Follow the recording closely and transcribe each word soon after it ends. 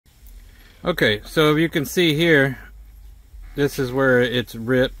Okay, so you can see here, this is where it's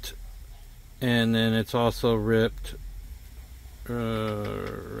ripped, and then it's also ripped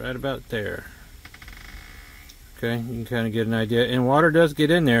right about there. Okay, you can kind of get an idea, and water does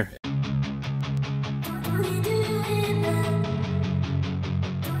get in there.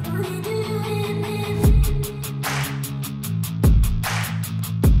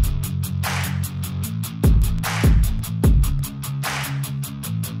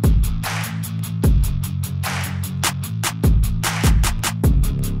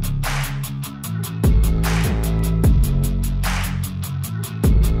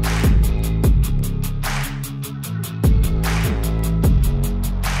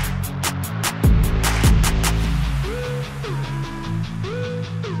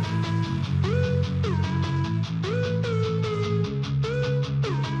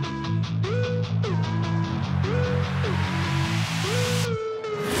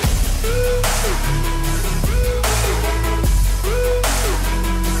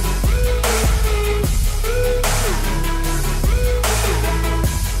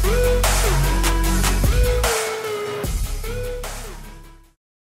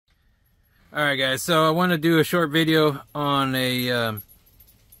 Alright guys, so I want to do a short video on my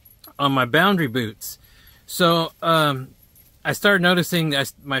boundary boots. So I started noticing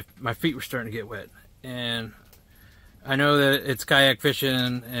that my feet were starting to get wet, and I know that it's kayak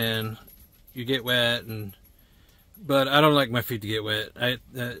fishing and you get wet, but I don't like my feet to get wet.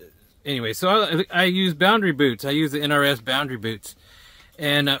 Anyway, so I use boundary boots. I use the NRS boundary boots,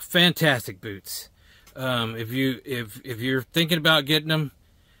 and fantastic boots. If you're thinking about getting them,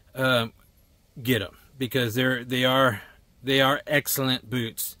 get them, because they are excellent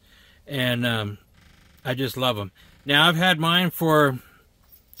boots, and I just love them. Now I've had mine for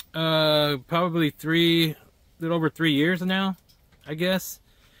probably a little over 3 years now, I guess.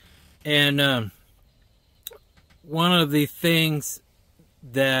 And one of the things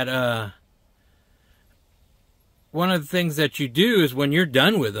that you do is when you're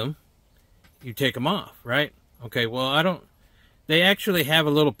done with them, you take them off, right? Okay, well, they actually have a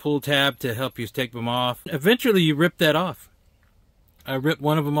little pull tab to help you take them off. Eventually you rip that off. I ripped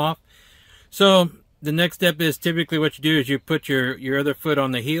one of them off. So the next step is, typically what you do is you put your other foot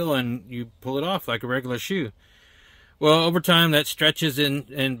on the heel and you pull it off like a regular shoe. Well, over time that stretches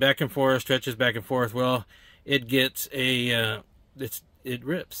and back and forth, stretches back and forth. Well, it gets it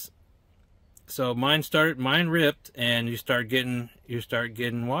rips. So mine ripped, and you start getting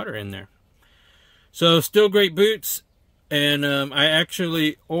water in there. So still great boots. And I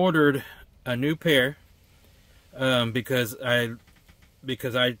actually ordered a new pair because I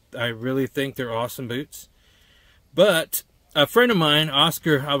really think they're awesome boots. But a friend of mine,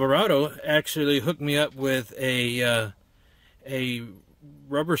 Oscar Alvarado, actually hooked me up with a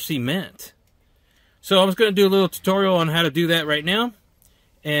rubber cement. So I was going to do a little tutorial on how to do that right now,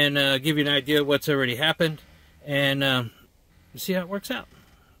 and give you an idea of what's already happened, and see how it works out.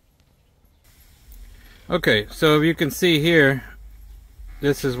 Okay, so you can see here,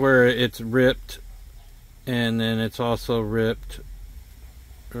 this is where it's ripped, and then it's also ripped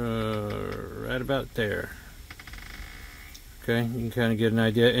right about there. Okay, you can kind of get an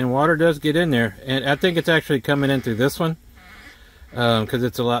idea, and water does get in there, and I think it's actually coming in through this one because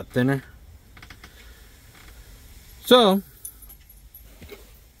it's a lot thinner. So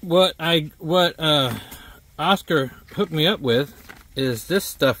what Oscar hooked me up with is this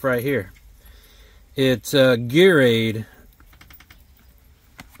stuff right here. It's Gear Aid.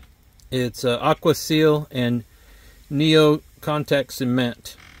 It's Aqua Seal and Neo Contact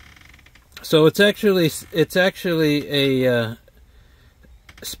Cement. So it's actually a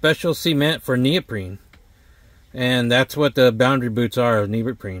special cement for neoprene, and that's what the boundary boots are,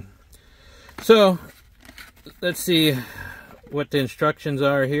 neoprene. So let's see what the instructions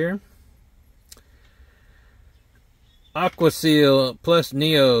are here. Aqua Seal plus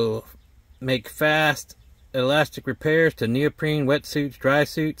Neo make fast, elastic repairs to neoprene wetsuits, dry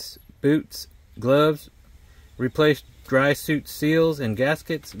suits, boots, gloves. Replace dry suit seals and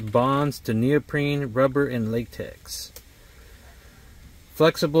gaskets. Bonds to neoprene, rubber, and latex.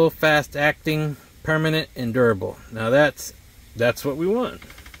 Flexible, fast-acting, permanent, and durable. Now that's what we want.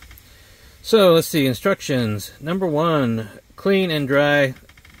 So let's see instructions. Number 1: clean and dry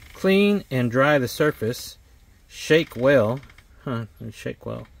the surface. Shake well. Shake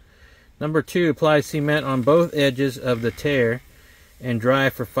well. Number 2, apply cement on both edges of the tear and dry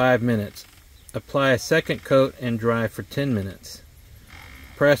for 5 minutes. Apply a second coat and dry for 10 minutes.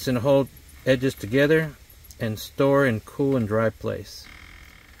 Press and hold edges together and store in cool and dry place.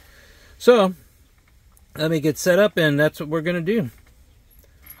 So, let me get set up, and that's what we're going to do.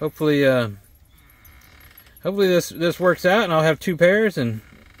 hopefully this works out, and I'll have 2 pairs and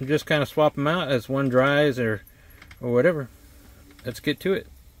just kind of swap them out as one dries or whatever. Let's get to it.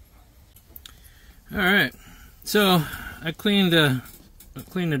 All right, so I cleaned the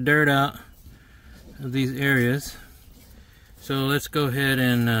dirt out of these areas. So let's go ahead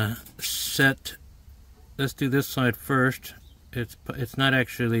and let's do this side first. It's not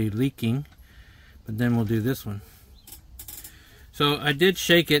actually leaking, but then we'll do this one. So I did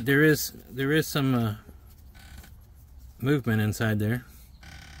shake it. There is some movement inside there.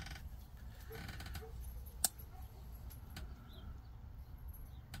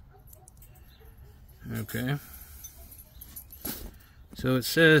 Okay. So it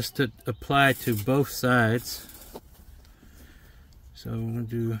says to apply to both sides. So I'm going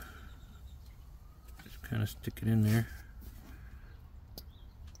to do, just kind of stick it in there.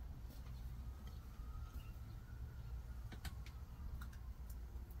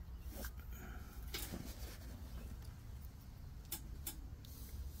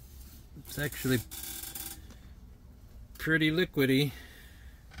 It's actually pretty liquidy.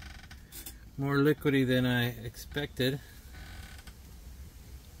 More liquidy than I expected.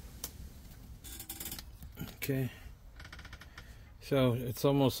 Okay. So it's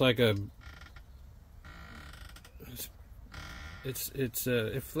almost like it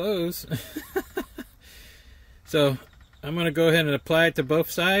flows. So I'm gonna go ahead and apply it to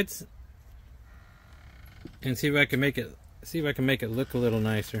both sides and see if I can make it look a little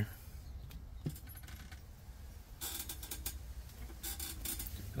nicer.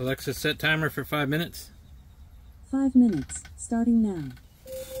 Alexa, set timer for 5 minutes. 5 minutes, starting now.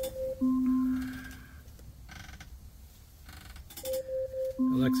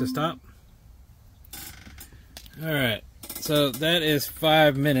 Alexa, stop. Alright, so that is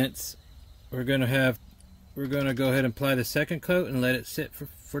 5 minutes. We're gonna go ahead and apply the second coat and let it sit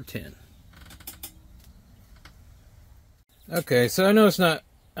for 10. Okay, so I know it's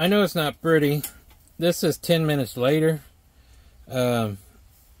not pretty. This is 10 minutes later.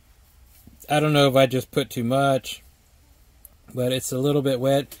 I don't know if I just put too much, but it's a little bit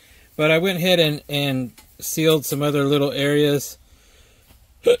wet. But I went ahead and sealed some other little areas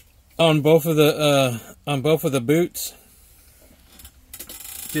on both of the boots.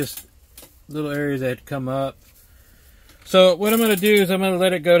 Just little areas that come up. So what I'm going to do is I'm going to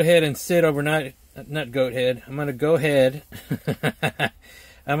let it go ahead and sit overnight. Not goat head. I'm going to go ahead.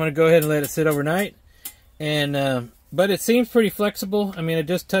 I'm going to go ahead and let it sit overnight. And but it seems pretty flexible. I mean, I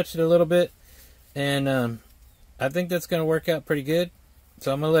just touched it a little bit, and I think that's going to work out pretty good.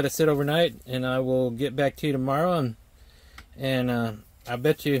 So I'm going to let it sit overnight, and I will get back to you tomorrow, and I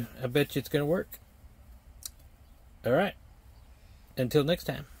bet you it's going to work. All right. Until next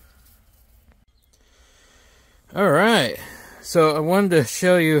time. All right. So I wanted to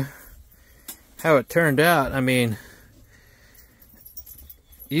show you how it turned out. I mean,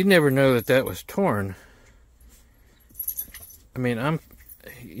 you'd never know that was torn. I mean,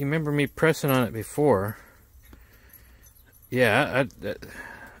 you remember me pressing on it before. Yeah,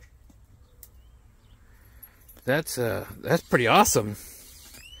 that's pretty awesome.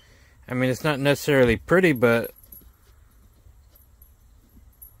 I mean, it's not necessarily pretty, but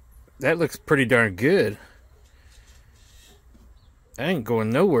that looks pretty darn good. I ain't going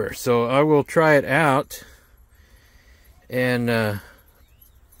nowhere, so I will try it out and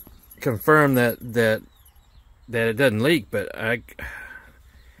confirm that it doesn't leak. But I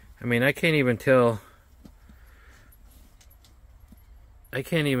mean, I can't even tell. I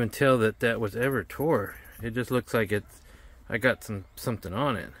can't even tell that was ever tore. It just looks like I got something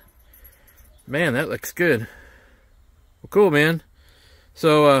on it. Man, that looks good. Well, cool, man.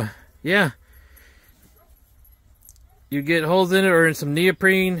 So yeah, you get holes in it or in some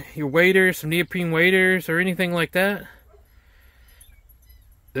neoprene, your waders, some neoprene waders or anything like that.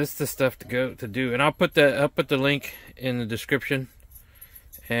 This is the stuff to do, and I'll put the link in the description.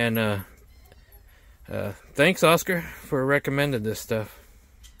 And thanks, Oscar, for recommending this stuff.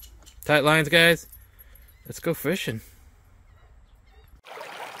 Tight lines, guys. Let's go fishing.